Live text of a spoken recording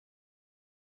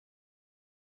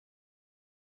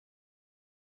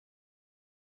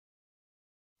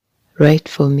Write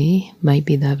for me, my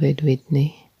beloved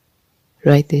Whitney.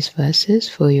 Write these verses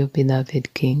for your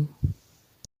beloved King.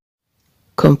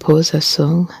 Compose a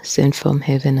song sent from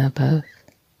heaven above,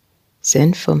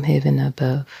 sent from heaven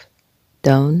above,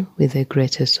 down with the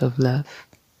greatest of love.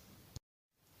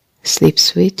 Sleep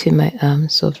sweet in my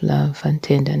arms of love and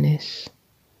tenderness.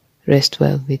 Rest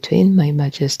well between my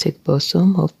majestic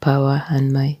bosom of power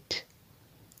and might.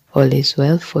 All is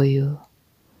well for you,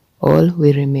 all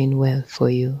will remain well for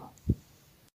you.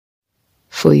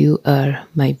 For you are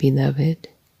my beloved,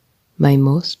 my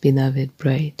most beloved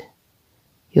bride.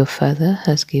 Your Father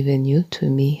has given you to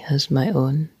me as my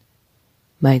own,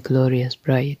 my glorious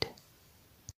bride.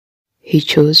 He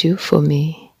chose you for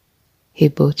me, he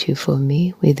bought you for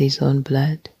me with his own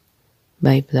blood,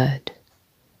 my blood.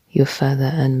 Your Father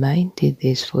and mine did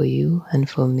this for you and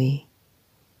for me,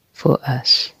 for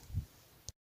us.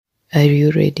 Are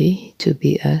you ready to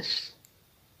be us?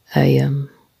 I am.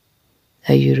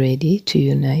 Are you ready to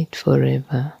unite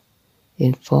forever,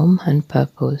 in form and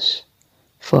purpose,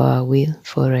 for our will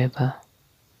forever?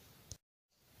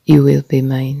 You will be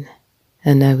mine,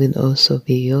 and I will also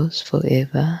be yours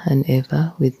forever and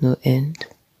ever with no end.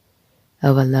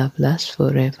 Our love lasts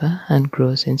forever and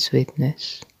grows in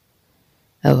sweetness.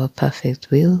 Our perfect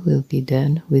will be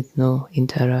done with no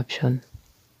interruption.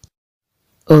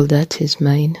 All that is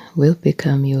mine will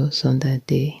become yours on that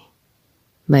day.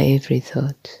 My every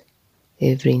thought,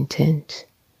 every intent,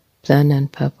 plan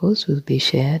and purpose will be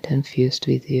shared and fused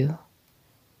with you.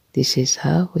 This is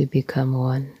how we become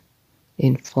one,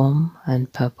 in form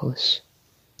and purpose.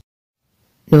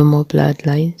 No more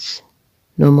bloodlines,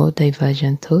 no more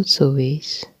divergent thoughts or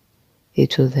ways.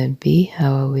 It will then be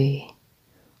our way.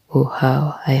 Oh,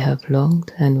 how I have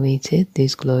longed and waited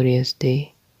this glorious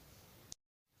day.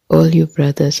 All you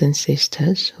brothers and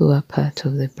sisters who are part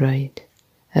of the bride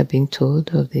are being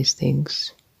told of these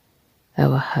things.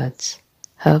 Our hearts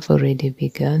have already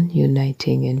begun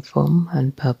uniting in form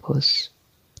and purpose.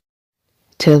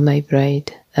 Tell my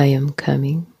bride I am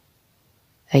coming.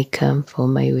 I come for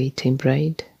my waiting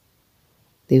bride.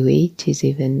 The wait is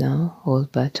even now all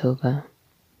but over.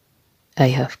 I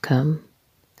have come,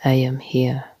 I am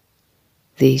here.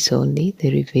 There is only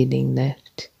the revealing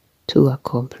left to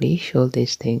accomplish all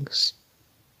these things.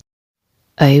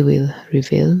 I will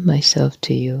reveal myself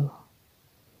to you.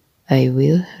 I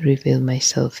will reveal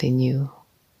myself in you.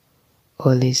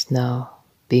 All is now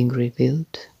being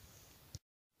revealed.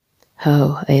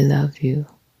 How I love you,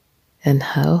 and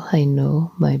how I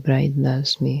know my bride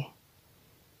loves me.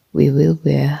 We will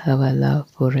bear our love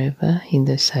forever in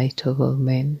the sight of all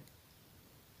men.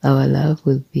 Our love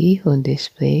will be on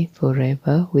display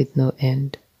forever with no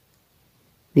end.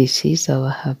 This is our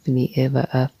happily ever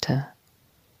after,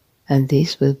 and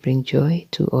this will bring joy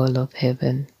to all of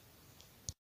heaven.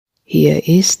 Here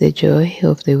is the joy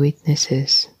of the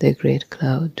witnesses, the great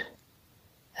cloud.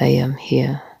 I am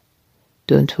here.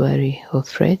 Don't worry or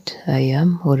fret, I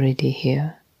am already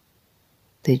here.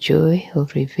 The joy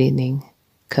of revealing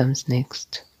comes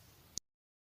next.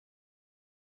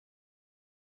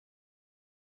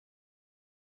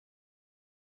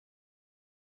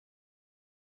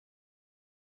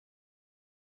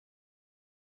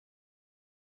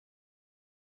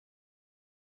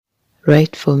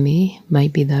 Write for me, my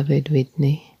beloved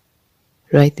Whitney.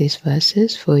 Write these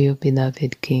verses for your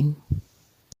beloved King.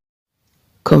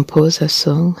 Compose a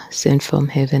song sent from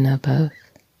heaven above,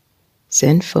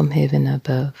 sent from heaven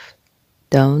above,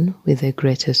 down with the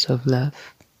greatest of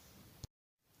love.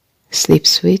 Sleep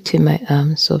sweet in my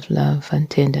arms of love and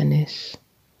tenderness.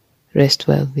 Rest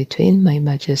well between my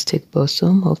majestic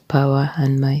bosom of power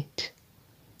and might.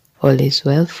 All is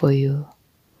well for you,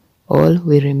 all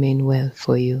will remain well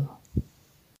for you.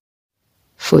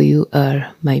 For you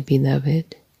are my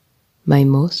beloved, my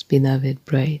most beloved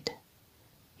bride.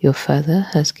 Your Father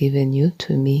has given you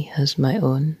to me as my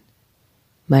own,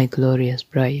 my glorious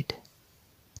bride.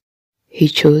 He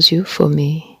chose you for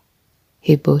me,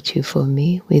 he bought you for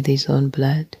me with his own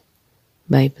blood,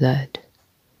 my blood.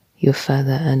 Your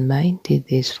Father and mine did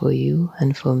this for you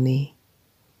and for me,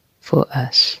 for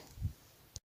us.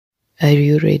 Are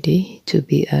you ready to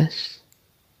be us?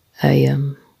 I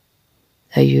am.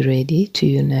 Are you ready to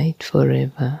unite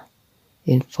forever,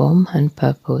 in form and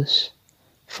purpose,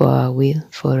 for our will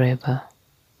forever?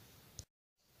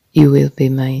 You will be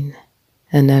mine,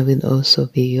 and I will also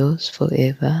be yours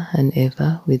forever and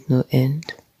ever with no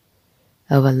end.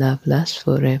 Our love lasts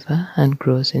forever and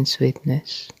grows in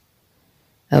sweetness.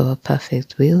 Our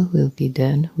perfect will be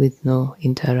done with no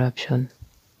interruption.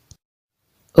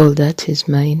 All that is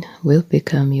mine will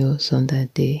become yours on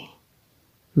that day.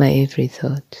 My every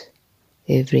thought,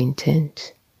 every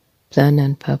intent, Plan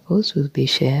and purpose will be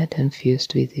shared and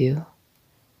fused with you.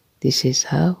 This is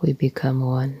how we become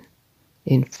one,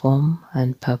 in form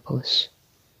and purpose.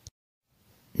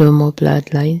 No more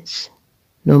bloodlines,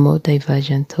 no more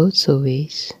divergent thoughts or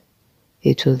ways.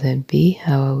 It will then be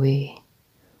our way.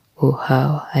 Oh,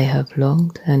 how I have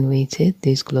longed and waited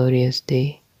this glorious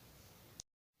day.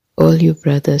 All you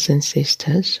brothers and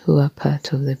sisters who are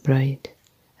part of the bride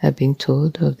are being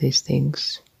told of these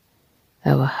things.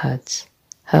 Our hearts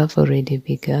have already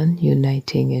begun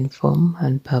uniting in form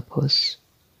and purpose.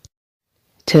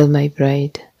 Tell my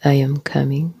bride, I am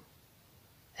coming.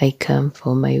 I come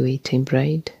for my waiting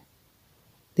bride.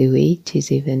 The wait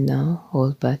is even now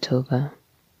all but over.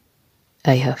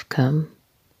 I have come,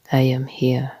 I am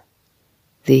here.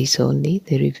 There is only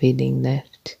the revealing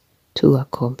left to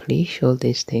accomplish all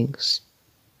these things.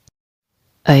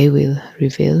 I will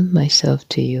reveal myself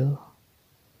to you.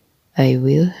 I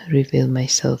will reveal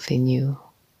myself in you.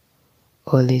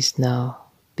 All is now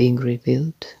being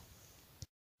revealed.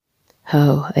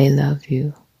 How I love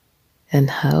you, and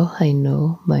how I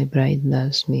know my bride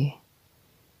loves me.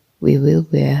 We will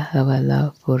wear our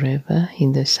love forever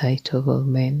in the sight of all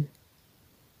men.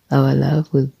 Our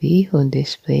love will be on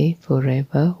display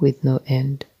forever with no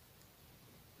end.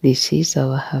 This is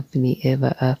our happily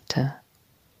ever after,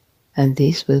 and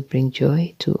this will bring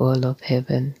joy to all of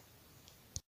heaven.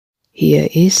 Here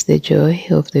is the joy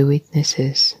of the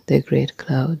witnesses, the great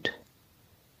cloud.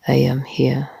 I am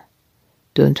here.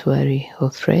 Don't worry or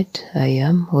fret, I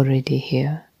am already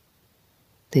here.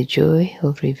 The joy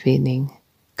of revealing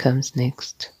comes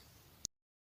next.